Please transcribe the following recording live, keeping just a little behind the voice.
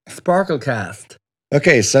Sparklecast.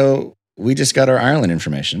 Okay, so we just got our Ireland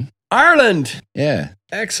information. Ireland. Yeah.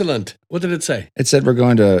 Excellent. What did it say? It said we're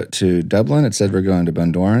going to Dublin. It said we're going to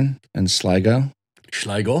Bundoran and Sligo.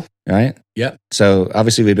 Sligo. Right? Yep. So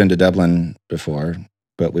obviously we've been to Dublin before,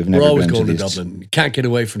 but we've never We're always been going to to these. Dublin. You can't get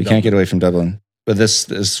away from You Dublin. can't get away from Dublin. But this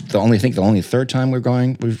is the only third time we've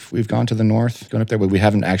gone to the north, going up there, but we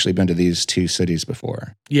haven't actually been to these two cities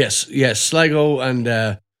before. Yes. Sligo and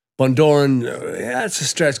Bundoran. It's a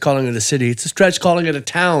stretch calling it a city. It's a stretch calling it a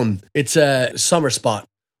town. It's a summer spot.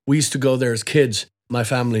 We used to go there as kids, my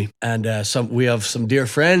family, and we have some dear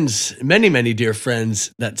friends, many dear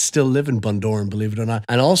friends that still live in Bundoran, believe it or not.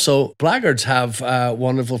 And also, Blackguards have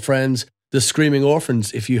wonderful friends, the Screaming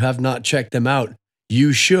Orphans. If you have not checked them out,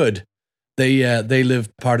 you should. They live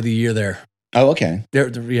part of the year there. Oh, okay.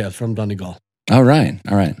 They're from Donegal. All right.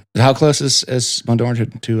 How close is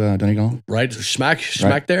Bundoran to Donegal? Right, smack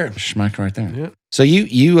there. Schmack right there. Yeah. So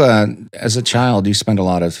you as a child, you spent a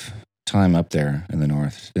lot of time up there in the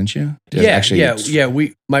north, didn't you?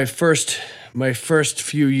 My first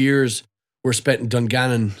few years were spent in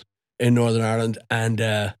Dungannon in Northern Ireland,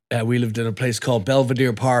 and we lived in a place called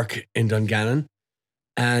Belvedere Park in Dungannon.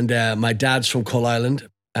 And my dad's from Coal Island,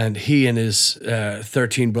 and he and his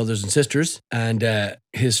 13 brothers and sisters, and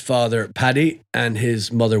his father Paddy and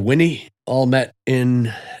his mother Winnie all met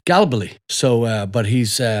in Galbally. So, but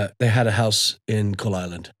they had a house in Coal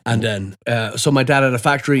Island, and then so my dad had a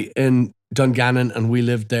factory in Dungannon, and we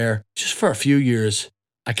lived there just for a few years.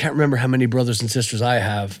 I can't remember how many brothers and sisters I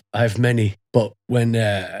have. I have many, but when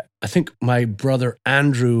I think my brother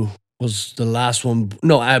Andrew was the last one.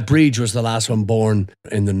 No, Breege was the last one born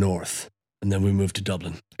in the north. And then we moved to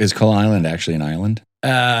Dublin. Is Coal Island actually an island?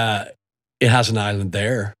 It has an island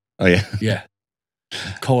there. Oh, yeah. Yeah.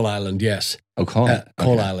 Coal Island, yes. Oh, Coal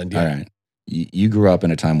Island, yeah. All right. You grew up in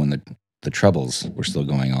a time when the Troubles were still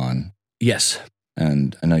going on. Yes.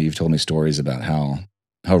 And I know you've told me stories about how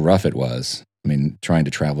rough it was. I mean, trying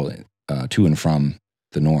to travel to and from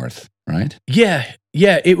the north, right? Yeah,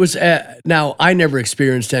 it was. Now, I never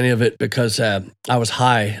experienced any of it because I was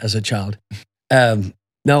high as a child.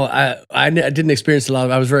 No, I didn't experience a lot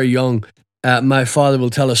of it. I was very young. My father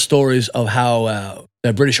will tell us stories of how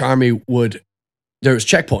the British Army there was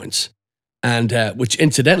checkpoints, and which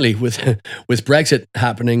incidentally, with Brexit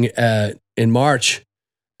happening in March,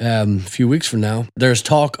 a few weeks from now, there's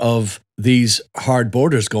talk of these hard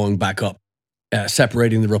borders going back up,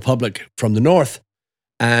 separating the Republic from the North.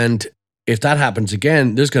 And if that happens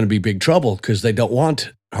again, there's going to be big trouble because they don't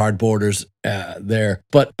want hard borders there.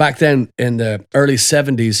 But back then, in the early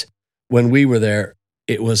 70s, when we were there,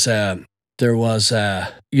 it was there was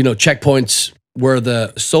checkpoints where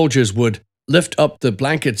the soldiers would lift up the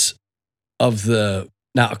blankets of the.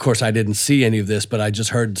 Now, of course, I didn't see any of this, but I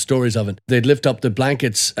just heard stories of it. They'd lift up the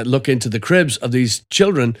blankets and look into the cribs of these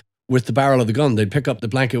children with the barrel of the gun. They'd pick up the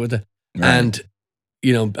blanket with it, and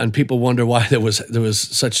people wonder why there was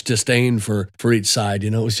such disdain for each side.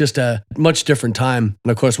 It was just a much different time.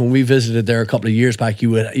 And of course, when we visited there a couple of years back,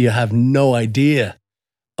 you have no idea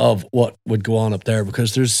of what would go on up there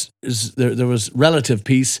because there was relative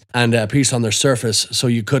peace and peace on their surface. So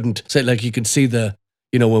you couldn't say, like, you could see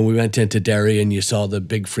when we went into Derry and you saw the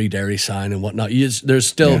big free Derry sign and whatnot. You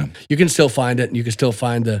can still find it, and you can still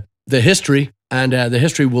find the history, and the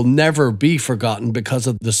history will never be forgotten because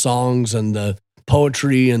of the songs and the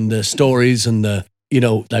poetry and the stories and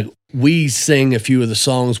like we sing a few of the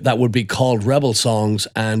songs that would be called rebel songs,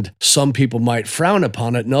 and some people might frown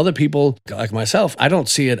upon it, and other people, like myself, I don't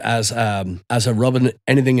see it as a rubbing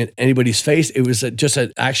anything in anybody's face. It was just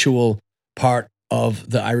an actual part of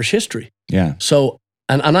the Irish history. Yeah. So,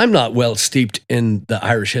 and I'm not well steeped in the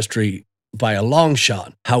Irish history by a long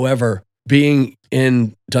shot. However, being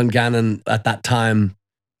in Dungannon at that time,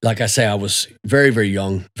 like I say, I was very, very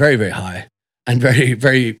young, very, very high, and very,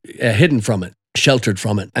 very hidden from it, sheltered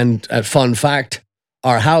from it. And a fun fact,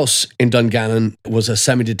 our house in Dungannon was a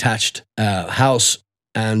semi-detached house,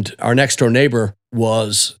 and our next door neighbor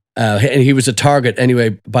was, and he was a target anyway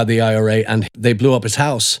by the IRA, and they blew up his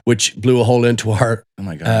house, which blew a hole into our, oh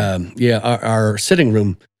my God. Our sitting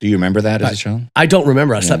room. Do you remember that as a child? I don't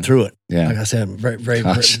remember. I slept through it. Yeah. Like I said, I'm very, very,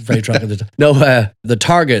 very, very drunk at the time. No, the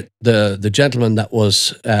target, the gentleman that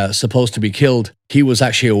was supposed to be killed, he was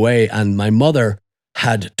actually away, and my mother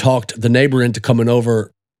had talked the neighbor into coming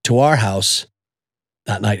over to our house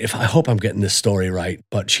that night. I hope I'm getting this story right,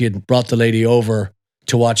 but she had brought the lady over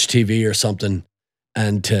to watch TV or something,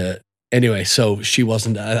 and anyway, so she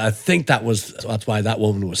wasn't. I think that's why that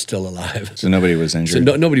woman was still alive. So nobody was injured.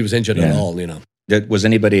 So nobody was injured at all. Was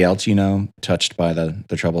anybody else, touched by the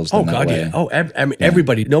troubles? Oh in that God, way? yeah. Oh,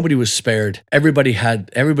 everybody. Nobody was spared. Everybody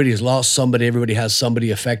has lost somebody. Everybody has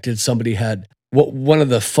somebody affected. Somebody had. One of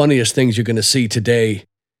the funniest things you're going to see today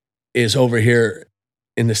is over here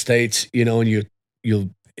in the States, and you'll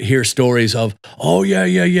hear stories of, oh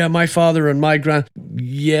yeah, my father and my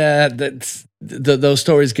yeah, those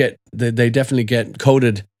stories they definitely get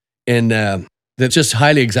coded in. They're just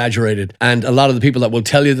highly exaggerated, and a lot of the people that will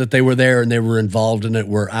tell you that they were there and they were involved in it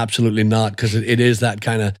were absolutely not, because it is that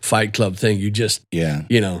kind of Fight Club thing. You just, right.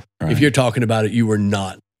 If you're talking about it, you were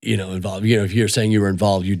not, involved. If you're saying you were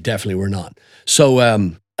involved, you definitely were not. So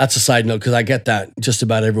that's a side note, because I get that just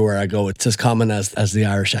about everywhere I go. It's as common as the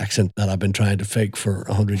Irish accent that I've been trying to fake for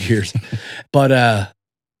 100 years. But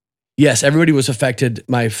yes, everybody was affected.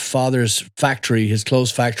 My father's factory, his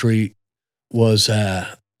clothes factory, was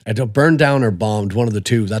either burned down or bombed, one of the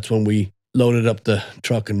two. That's when we loaded up the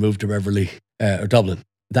truck and moved to Beverly or Dublin.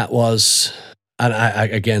 That was, and I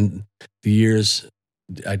again, the years,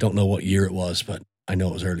 I don't know what year it was, but I know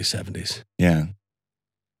it was early 70s. Yeah.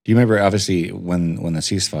 Do you remember, obviously, when the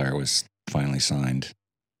ceasefire was finally signed?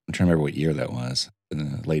 I'm trying to remember what year that was, in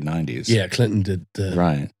the late 90s. Yeah, Clinton did.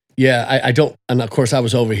 Right. Yeah, I don't, and of course I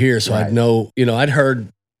was over here, so Right. I'd know, I'd heard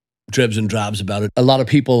dribs and drabs about it. A lot of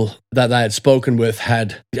people that I had spoken with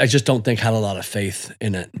I just don't think had a lot of faith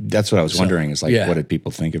in it. That's what I was wondering, is like, yeah. what did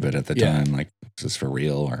people think of it at the Yeah. time? Like, is this for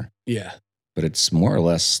real? Or, Yeah. but it's more or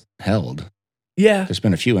less held. Yeah. There's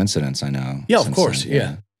been a few incidents, I know. Yeah, of since course, then,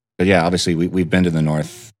 yeah. But yeah, obviously we've been to the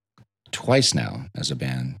North twice now as a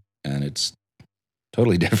band, and it's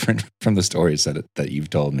totally different from the stories that you've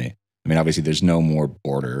told me. I mean, obviously there's no more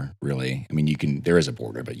border, really. I mean, there is a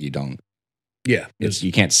border, but you don't. Yeah.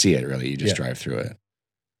 You can't see it, really. You just Yeah. drive through it,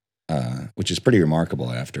 which is pretty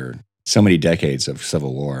remarkable after so many decades of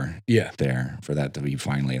civil war. Yeah. There, for that to be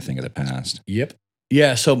finally a thing of the past. Yep.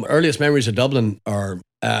 Yeah. So my earliest memories of Dublin are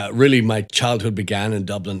really my childhood began in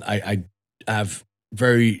Dublin. I have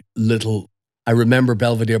very little. I remember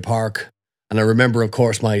Belvedere Park, and I remember, of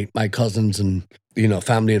course, my cousins and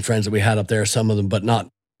family and friends that we had up there. Some of them, but not.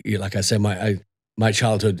 Like I said, my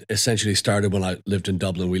childhood essentially started when I lived in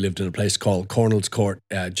Dublin. We lived in a place called Cornell's Court,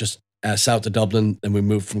 just south of Dublin. Then we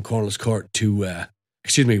moved from Cornell's Court to,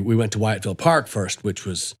 we went to Wyattville Park first, which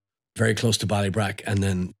was very close to Ballybrack,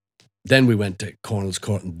 and then we went to Cornell's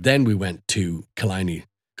Court, and then we went to Killiney.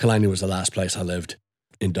 Killiney was the last place I lived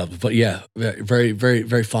in Dublin. But yeah, very, very,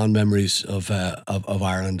 very fond memories of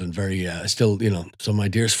Ireland, and very still, some of my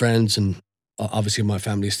dearest friends, and obviously my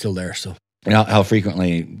family is still there. So. How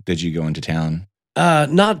frequently did you go into town?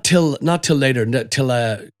 Not till later,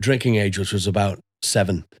 till drinking age, which was about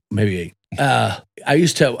 7, maybe 8.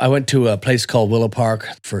 I went to a place called Willow Park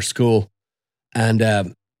for school,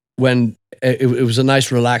 and when it was a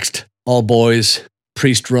nice, relaxed, all boys,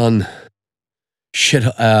 priest-run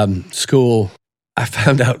school, I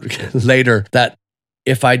found out later that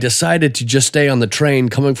if I decided to just stay on the train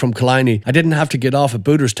coming from Killiney, I didn't have to get off at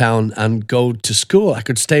Booterstown and go to school. I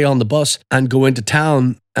could stay on the bus and go into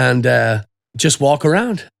town and just walk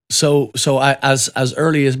around. So I, as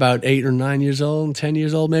early as about 8 or 9 years old, 10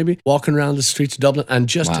 years old maybe, walking around the streets of Dublin and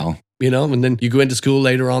just, wow. And then you go into school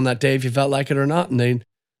later on that day if you felt like it or not. And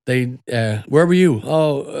they where were you?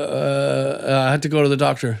 I had to go to the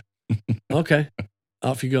doctor. Okay,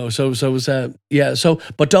 off you go. So it was,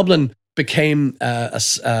 but Dublin became a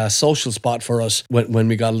social spot for us when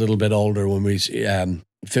we got a little bit older, when we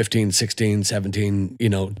 15, 16, 17,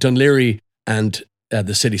 Dunleary and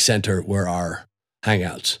the city centre were our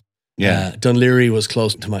hangouts. Yeah. Dunleary was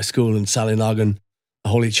close to my school in Sallynoggin, a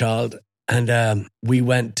Holy Child. And we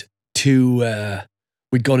went to,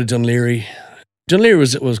 we'd go to Dunleary. Dunleary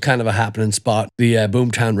was kind of a happening spot. The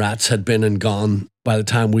Boomtown Rats had been and gone by the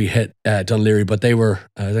time we hit Dunleary, but they were,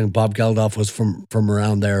 I think Bob Geldof was from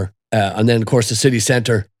around there. And then, of course, the city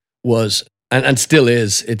centre was, and still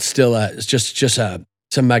is, it's still, it's just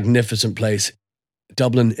it's a magnificent place.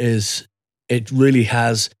 Dublin is, it really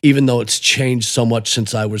has, even though it's changed so much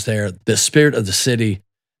since I was there, the spirit of the city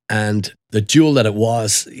and the jewel that it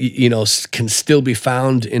was, can still be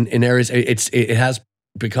found in areas. It has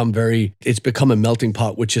become it's become a melting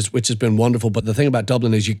pot, which has been wonderful. But the thing about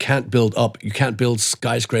Dublin is you can't build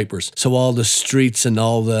skyscrapers. So all the streets and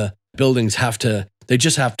all the buildings they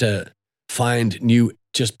just have to find new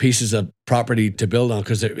just pieces of property to build on,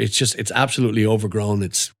 because it's absolutely overgrown.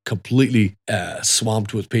 It's completely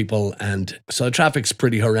swamped with people, and so the traffic's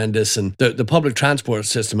pretty horrendous. And the public transport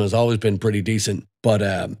system has always been pretty decent, but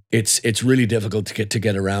it's really difficult to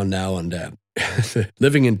get around now. And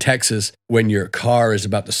living in Texas, when your car is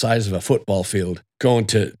about the size of a football field, going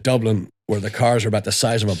to Dublin where the cars are about the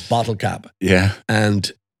size of a bottle cap, Yeah. and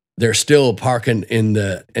they're still parking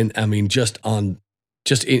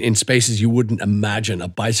just in spaces you wouldn't imagine a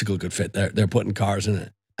bicycle could fit. They're putting cars in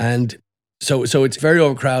it, and so it's very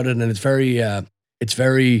overcrowded, and it's very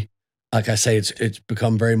like I say, it's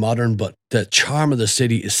become very modern, but the charm of the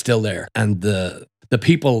city is still there, and the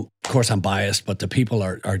people. Of course, I'm biased, but the people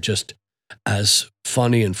are just as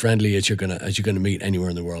funny and friendly as you're gonna meet anywhere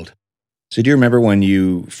in the world. So do you remember when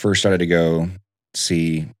you first started to go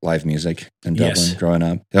see live music in Dublin Yes. growing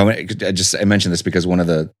up? I mentioned this because one of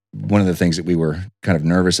the things that we were kind of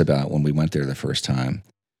nervous about when we went there the first time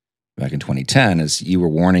back in 2010 is you were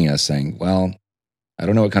warning us saying, well, I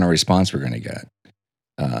don't know what kind of response we're going to get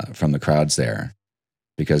from the crowds there,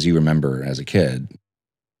 because you remember as a kid,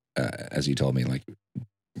 as you told me, like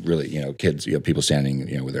really, kids, people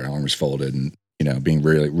standing, with their arms folded and, being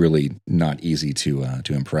really, really not easy to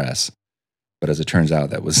impress. But as it turns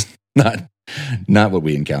out, that was not what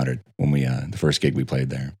we encountered when we the first gig we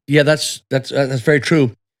played there. Yeah, that's very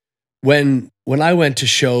true. When I went to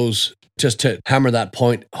shows, just to hammer that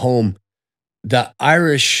point home, the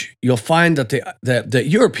Irish, you'll find that the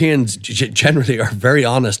Europeans generally are very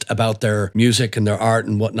honest about their music and their art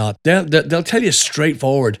and whatnot. They'll tell you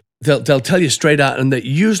straightforward. They'll tell you straight out, and they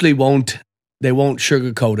usually won't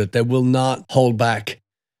sugarcoat it. They will not hold back.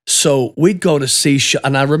 So we'd go to see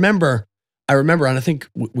and I remember, and I think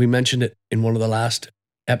we mentioned it in one of the last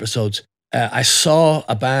episodes. I saw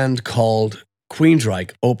a band called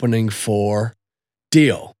Queensryche opening for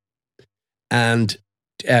Dio, and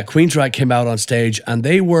Queensryche came out on stage, and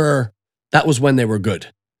that was when they were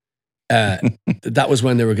good. That was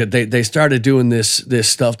when they were good. They started doing this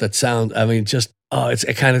stuff that sound. I mean,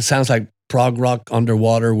 it kind of sounds like prog rock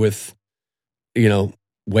underwater with,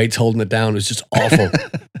 weights holding it down. It's just awful.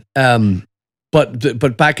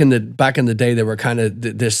 But back in the day, they were kind of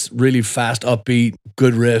this really fast, upbeat,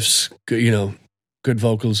 good riffs, good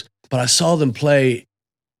vocals. But I saw them play,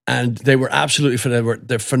 and they were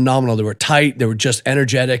they're phenomenal. They were tight. They were just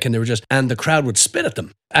energetic, and and the crowd would spit at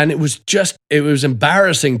them. And it was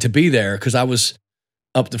embarrassing to be there, because I was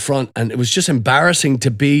up the front, and it was just embarrassing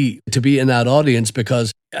to be in that audience,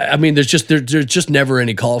 because I mean, there's just never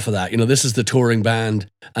any call for that. This is the touring band,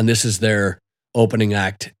 and this is their opening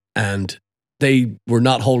act, and they were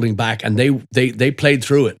not holding back, and they played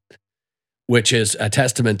through it, which is a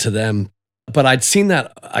testament to them. But I'd seen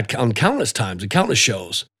that on countless times, and countless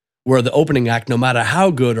shows, where the opening act, no matter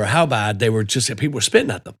how good or how bad, people were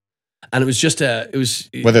spitting at them. And it was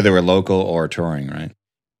whether they were local or touring, right?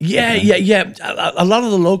 Yeah. A lot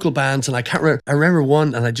of the local bands, and I can't remember. I remember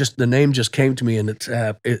one, and the name just came to me, and it's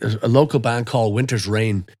a local band called Winter's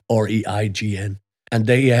Rain, REIGN, and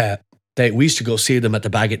we used to go see them at the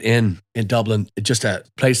Bagot Inn in Dublin, just a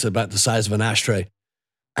place about the size of an ashtray,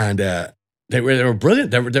 and they were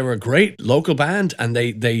brilliant. They were a great local band, and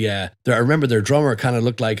I remember their drummer kind of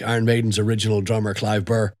looked like Iron Maiden's original drummer, Clive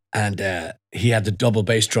Burr, and he had the double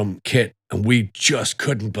bass drum kit, and we just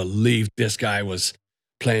couldn't believe this guy was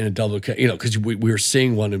playing a double kit, because we were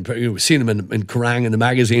seeing one, and we seen them in Kerrang in the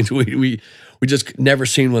magazines. We just never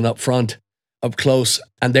seen one up front, up close,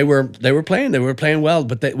 and they were playing well.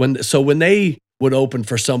 But when they would open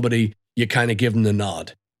for somebody, you kind of give them the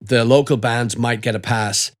nod. The local bands might get a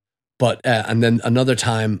pass. But and then another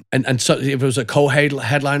time, and so if it was a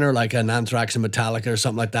co-headliner like an Anthrax and Metallica or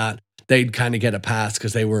something like that, they'd kind of get a pass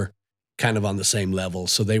because they were kind of on the same level.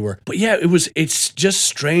 So they were. But yeah, it's just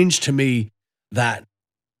strange to me that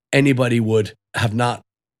anybody would have not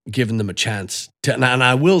given them a chance. And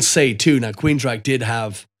I will say too, now Queensryche did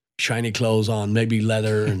have shiny clothes on, maybe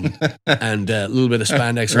leather and a little bit of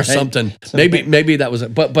spandex or Right. something. Maybe that was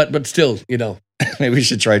it. But still, Maybe we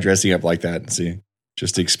should try dressing up like that and see.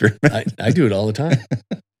 Just to experiment. I do it all the time.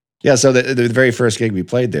 Yeah, so the very first gig we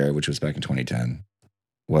played there, which was back in 2010,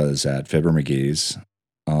 was at Fibber McGee's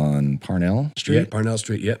on Parnell Street. Yeah, Parnell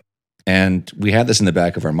Street, yep. And we had this in the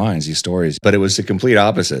back of our minds, these stories, but it was the complete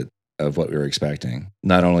opposite of what we were expecting.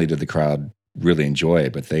 Not only did the crowd really enjoy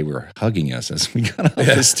it, but they were hugging us as we got off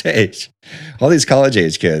the stage. All these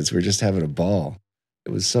college-age kids were just having a ball.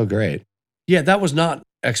 It was so great. Yeah, that was not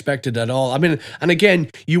expected at all. I mean, and again,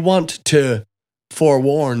 you want to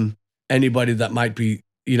forewarn anybody that might be,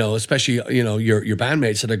 especially, your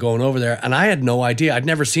bandmates that are going over there. And I had no idea. I'd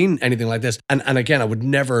never seen anything like this. And again, I would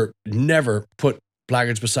never put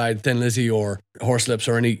Blackguards beside Thin Lizzy or Horselips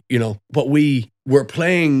or any, but we were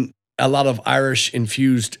playing a lot of Irish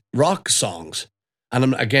infused rock songs.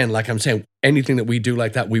 And like I'm saying, anything that we do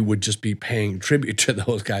like that, we would just be paying tribute to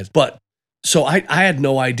those guys. But so I had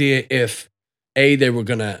no idea if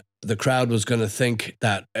the crowd was going to think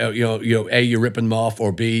that, A, you're ripping them off,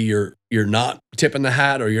 or B, you're you're not tipping the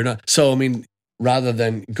hat or you're not. So, I mean, rather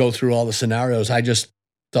than go through all the scenarios, I just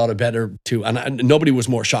thought it better to, and nobody was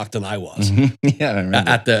more shocked than I was Yeah, I remember.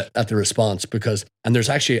 at the response because, and there's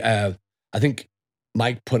actually, I think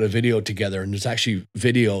Mike put a video together and there's actually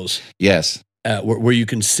videos Yes. where you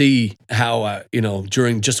can see how,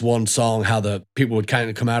 during just one song, how the people would kind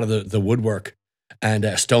of come out of the woodwork and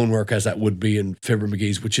stonework as that would be in Fibber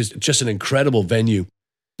McGee's, which is just an incredible venue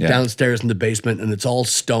downstairs in the basement. And it's all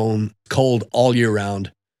stone, cold all year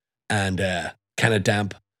round and kind of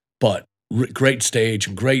damp, but great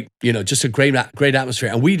stage, great, just a great atmosphere.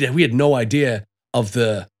 And we had no idea of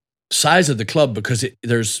the size of the club because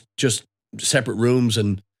there's just separate rooms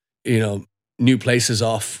and, new places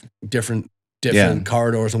off different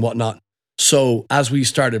corridors and whatnot. So as we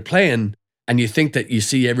started playing and you think that you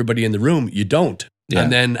see everybody in the room, you don't. Yeah.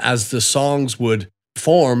 And then as the songs would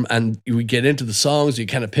form and we get into the songs, you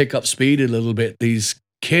kind of pick up speed a little bit. These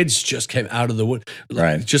kids just came out of the wood,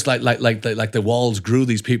 right? Just like the walls grew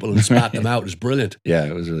these people and spat them out. It was brilliant. Yeah,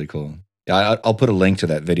 it was really cool. Yeah, I'll put a link to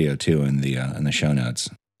that video too in the show notes.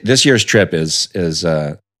 This year's trip is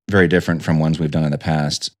very different from ones we've done in the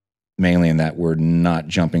past, mainly in that we're not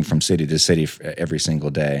jumping from city to city every single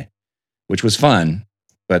day, which was fun.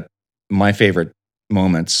 But my favorite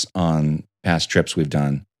moments on past trips we've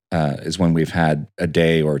done is when we've had a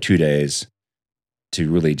day or 2 days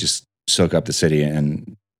to really just soak up the city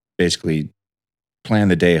and basically plan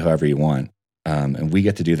the day however you want. And we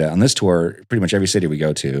get to do that on this tour. Pretty much every city we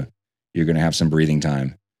go to, you're going to have some breathing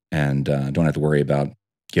time and don't have to worry about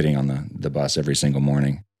getting on the bus every single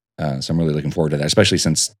morning. So I'm really looking forward to that, especially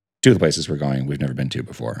since two of the places we're going, we've never been to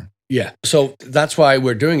before. Yeah. So that's why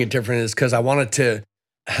we're doing it different, is because I wanted to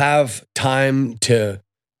have time to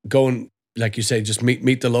go and, like you say, just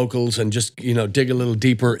meet the locals and just, dig a little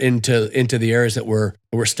deeper into the areas that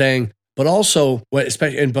we're staying. But also,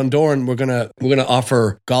 especially in Bundoran, we're gonna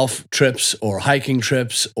offer golf trips or hiking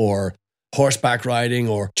trips or horseback riding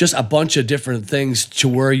or just a bunch of different things to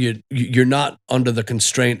where you're not under the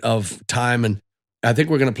constraint of time. And I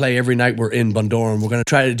think we're going to play every night we're in Bundoran. We're going to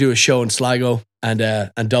try to do a show in Sligo and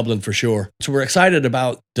Dublin for sure. So we're excited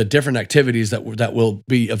about the different activities that will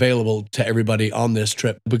be available to everybody on this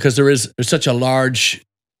trip, because there's such a large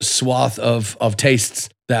swath of tastes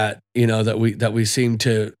that that we seem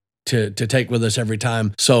to take with us every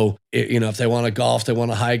time. So if they want to golf, they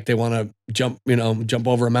want to hike, they want to jump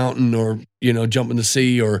over a mountain or jump in the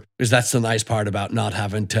sea, or because that's the nice part about not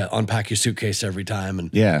having to unpack your suitcase every time. And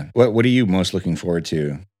yeah, what are you most looking forward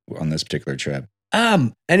to on this particular trip?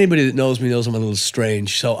 Anybody that knows me knows I'm a little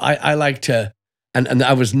strange. So I like to, and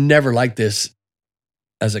I was never like this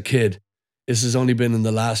as a kid. This has only been in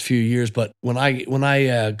the last few years. But when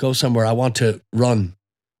I go somewhere, I want to run.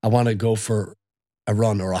 I want to go for a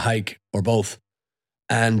run or a hike or both,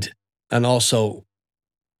 and also,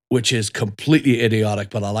 which is completely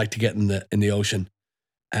idiotic, but I like to get in the ocean.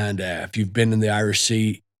 And if you've been in the Irish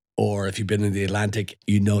Sea or if you've been in the Atlantic,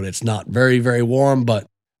 you know that it's not very, very warm, but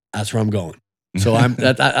that's where I'm going. So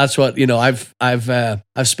that's what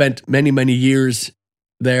I've spent many years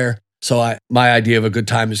there. So my idea of a good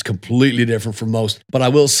time is completely different from most. But I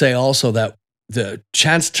will say also that the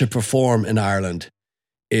chance to perform in Ireland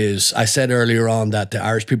is, I said earlier on that the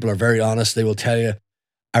Irish people are very honest. They will tell you.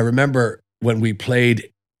 I remember when we played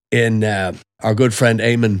in our good friend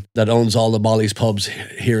Eamon that owns all the Molly's pubs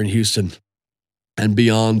here in Houston and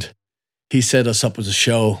beyond. He set us up with a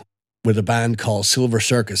show with a band called Silver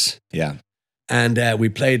Circus. Yeah. And we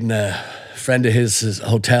played in a friend of his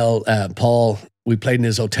hotel, Paul. We played in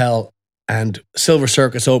his hotel and Silver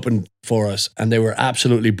Circus opened for us and they were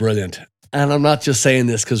absolutely brilliant. And I'm not just saying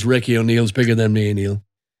this because Ricky O'Neill's bigger than me and he'll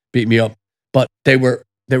beat me up. But they were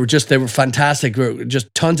fantastic.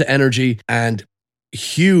 Just tons of energy and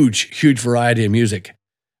huge variety of music.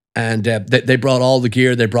 And they brought all the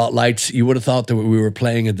gear. They brought lights. You would have thought that we were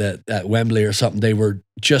playing at Wembley or something.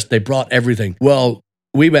 They brought everything. Well,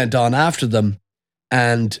 we went on after them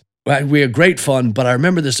and we had great fun. But I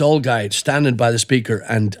remember this old guy standing by the speaker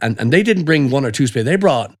and they didn't bring one or two speakers. They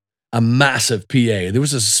brought a massive PA. There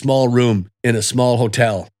was a small room in a small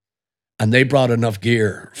hotel and they brought enough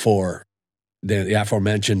gear for the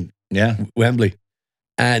aforementioned Wembley.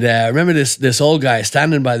 And I remember this old guy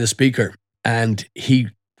standing by the speaker and he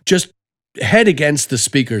just head against the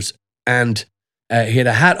speakers and he had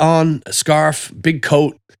a hat on, a scarf, big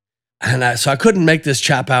coat. And so I couldn't make this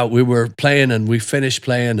chap out. We were playing and we finished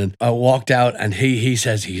playing and I walked out and he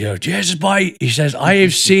says, Jesus boy, he says, I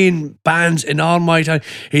have seen bands in all my time.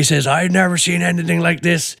 He says, I've never seen anything like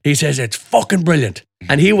this. He says, it's fucking brilliant.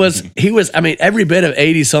 And he was, I mean, every bit of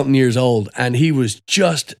 80 something years old. And he was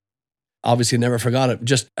just obviously never forgot it.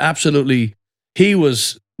 Just absolutely, he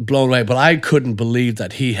was blown away. But I couldn't believe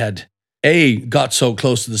that he had A, got so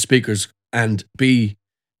close to the speakers, and B,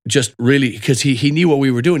 just really, because he knew what we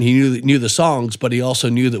were doing. He knew the songs, but he also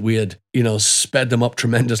knew that we had, sped them up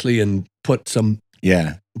tremendously and put some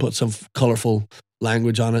colorful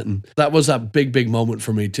language on it. And that was a big moment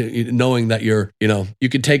for me, to knowing that you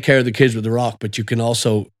can take care of the kids with the rock, but you can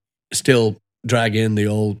also still drag in the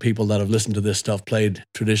old people that have listened to this stuff, played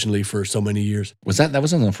traditionally for so many years. That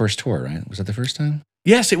was on the first tour, right? Was that the first time?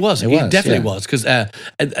 Yes, it was. It definitely was. Because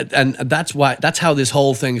and that's how this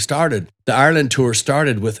whole thing started. The Ireland tour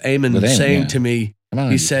started with Eamon saying to me,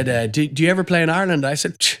 he said, do you ever play in Ireland? I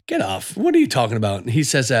said, get off. What are you talking about? And he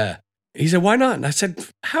said, why not? And I said,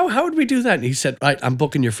 how would we do that? And he said, right, I'm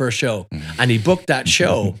booking your first show. And he booked that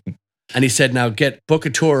show. And he said, now book a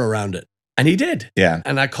tour around it. And he did. Yeah.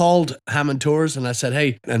 And I called Hammond Tours and I said,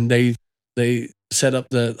 hey, and they set up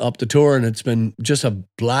the tour, and it's been just a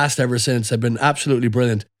blast ever since. They've been absolutely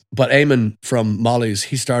brilliant. But Eamon from Molly's,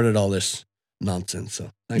 he started all this nonsense. So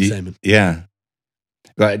thanks, Eamon. Yeah.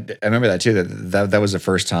 But I remember that too. That was the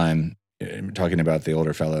first time, talking about the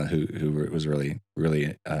older fella who was really,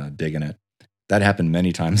 really digging it. That happened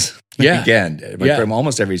many times. Yeah. Again, from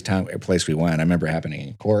almost every place we went. I remember it happening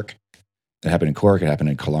in Cork. It happened in Cork. It happened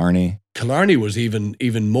in Killarney. Killarney was even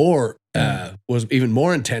more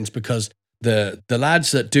intense, because the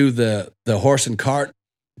lads that do the horse and cart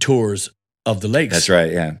tours of the lakes. That's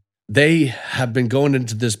right, yeah. They have been going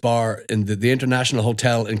into this bar in the International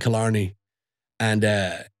Hotel in Killarney. And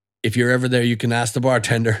if you're ever there, you can ask the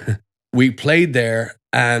bartender. We played there,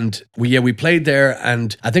 and we played there,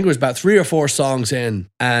 and I think it was about 3 or 4 songs in,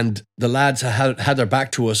 and the lads had their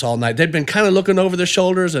back to us all night. They'd been kind of looking over their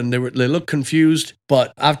shoulders, and they looked confused.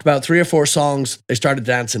 But after about 3 or 4 songs, they started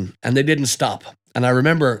dancing, and they didn't stop. And I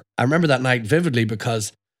remember that night vividly,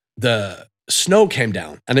 because the snow came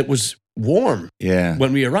down, and it was warm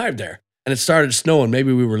when we arrived there, and it started snowing.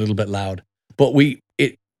 Maybe we were a little bit loud, but we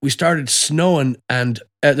started snowing, and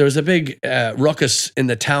there was a big ruckus in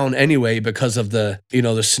the town anyway, because of the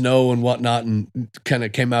snow and whatnot, and kind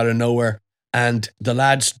of came out of nowhere. And the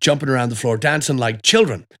lads jumping around the floor, dancing like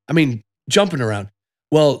children. I mean, jumping around.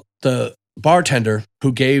 Well, the bartender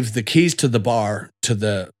who gave the keys to the bar to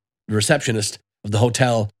the receptionist of the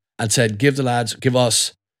hotel and said, give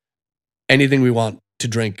us anything we want to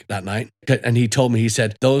drink that night. And he told me, he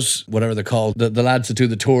said, those, whatever they're called, the lads that do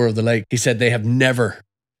the tour of the lake, he said they have never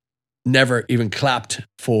even clapped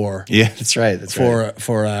for that's right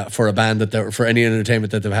for a band for any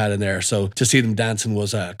entertainment that they've had in there. So to see them dancing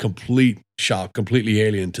was a complete shock, completely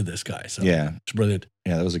alien to this guy. So it's brilliant.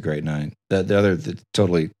 Yeah, that was a great night. The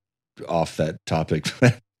totally off that topic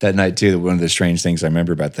that night too. One of the strange things I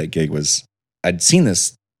remember about that gig was I'd seen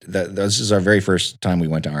this. This is our very first time we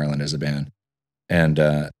went to Ireland as a band, and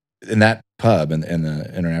in that pub in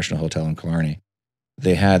the International Hotel in Killarney,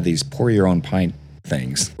 they had these pour your own pint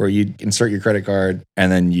things where you'd insert your credit card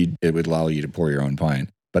and then it would allow you to pour your own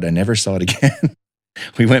pint. But I never saw it again.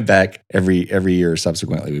 We went back every year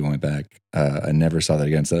subsequently. We went back. I never saw that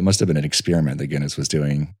again. So that must have been an experiment that Guinness was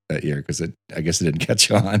doing that year, because I guess it didn't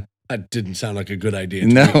catch on. That didn't sound like a good idea.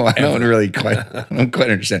 No, I don't quite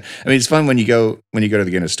understand. I mean, it's fun when you go to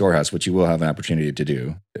the Guinness Storehouse, which you will have an opportunity to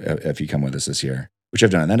do if you come with us this year, which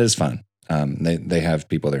I've done. And that is fun. They have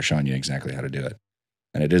people there showing you exactly how to do it,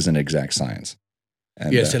 and it is an exact science.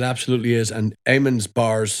 And, yes, it absolutely is. And Eamon's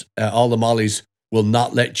bars, all the Mollies, will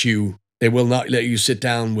not let you. They will not let you sit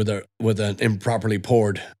down with an improperly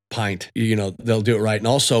poured pint. They'll do it right. And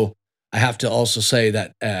also, I have to also say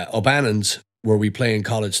that O'Bannon's, where we play in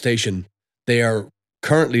College Station, they are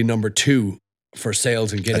currently number 2 for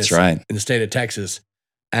sales in Guinness. That's right. In the state of Texas,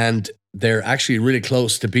 and they're actually really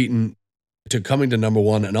close to coming to number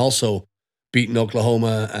 1, and also beating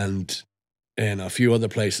Oklahoma and a few other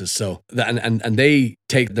places. So and they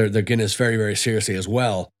take their Guinness very, very seriously as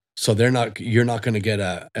well. So you're not going to get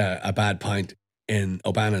a bad pint in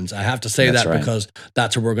O'Bannon's. I have to say that, because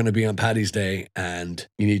that's where we're going to be on Paddy's Day, and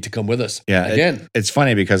you need to come with us. Yeah, again, it's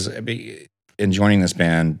funny because in joining this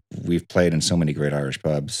band, we've played in so many great Irish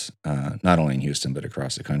pubs, not only in Houston but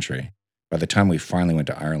across the country. By the time we finally went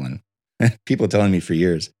to Ireland, people telling me for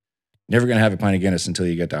years, never going to have a pint of Guinness until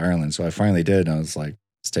you get to Ireland. So I finally did, and I was like,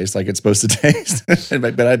 it tastes like it's supposed to taste.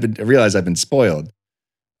 But I realized I've been spoiled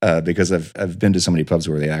because I've been to so many pubs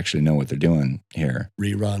where they actually know what they're doing here.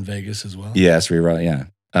 Rerun Vegas as well. Yes, Rerun.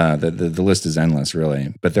 Yeah, the list is endless,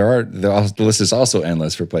 really. But the list is also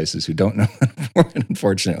endless for places who don't know,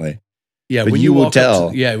 unfortunately. Yeah, but when you will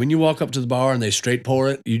tell. When you walk up to the bar and they straight pour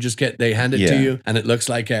it, they hand it to you, and it looks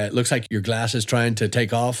like your glass is trying to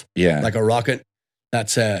take off. Yeah, like a rocket.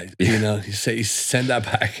 That's you send that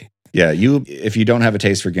back. Yeah, if you don't have a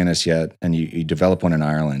taste for Guinness yet, and you develop one in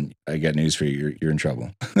Ireland, I got news for you. You're in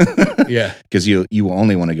trouble. Yeah, because you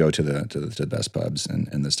only want to go to the best pubs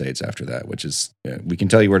in the States after that, which is we can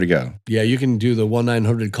tell you where to go. Yeah, you can do the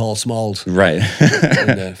 1-900 call Smalls, right?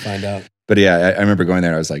 And find out. But yeah, I remember going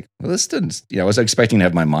there. I was like, well, this didn't. I was expecting to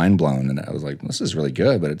have my mind blown, and I was like, this is really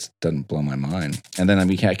good, but it doesn't blow my mind. And then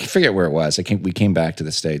I forget where it was. We came back to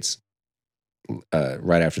the States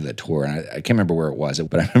right after that tour, and I can't remember where it was,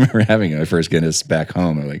 but I remember having my first Guinness back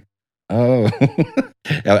home. I'm like, oh,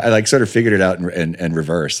 I like sort of figured it out in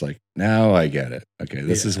reverse. Like, now I get it. Okay,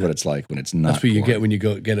 this is what it's like when it's not. That's what you get when you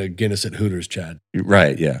go get a Guinness at Hooters, Chad.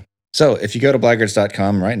 Right, yeah. So if you go to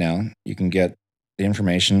blackguards.com right now, you can get the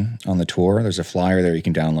information on the tour. There's a flyer there you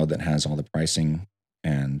can download that has all the pricing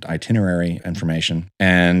and itinerary information.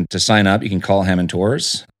 And to sign up, you can call Hammond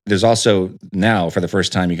Tours. There's also now, for the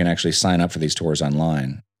first time, you can actually sign up for these tours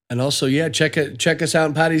online. And also, check us out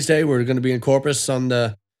on Paddy's Day. We're going to be in Corpus on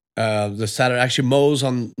the Saturday. Actually,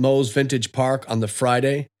 Moe's Vintage Park on the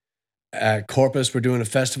Friday. Corpus, we're doing a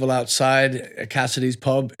festival outside at Cassidy's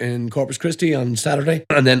Pub in Corpus Christi on Saturday.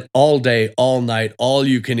 And then all day, all night, all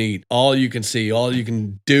you can eat, all you can see, all you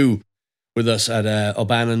can do with us at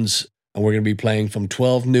O'Bannon's. And we're going to be playing from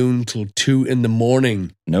 12 noon till 2 in the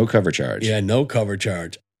morning. No cover charge. Yeah, no cover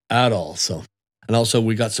charge at all. So, and also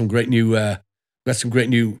we got some great new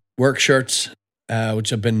work shirts, which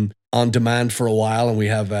have been on demand for a while, and we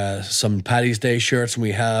have some Paddy's Day shirts, and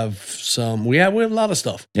we have a lot of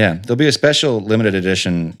stuff. Yeah, there'll be a special limited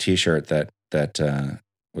edition T-shirt that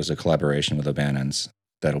was a collaboration with O'Bannon's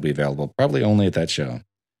that'll be available probably only at that show.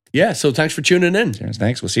 Yeah, so thanks for tuning in. Cheers,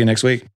 thanks. We'll see you next week.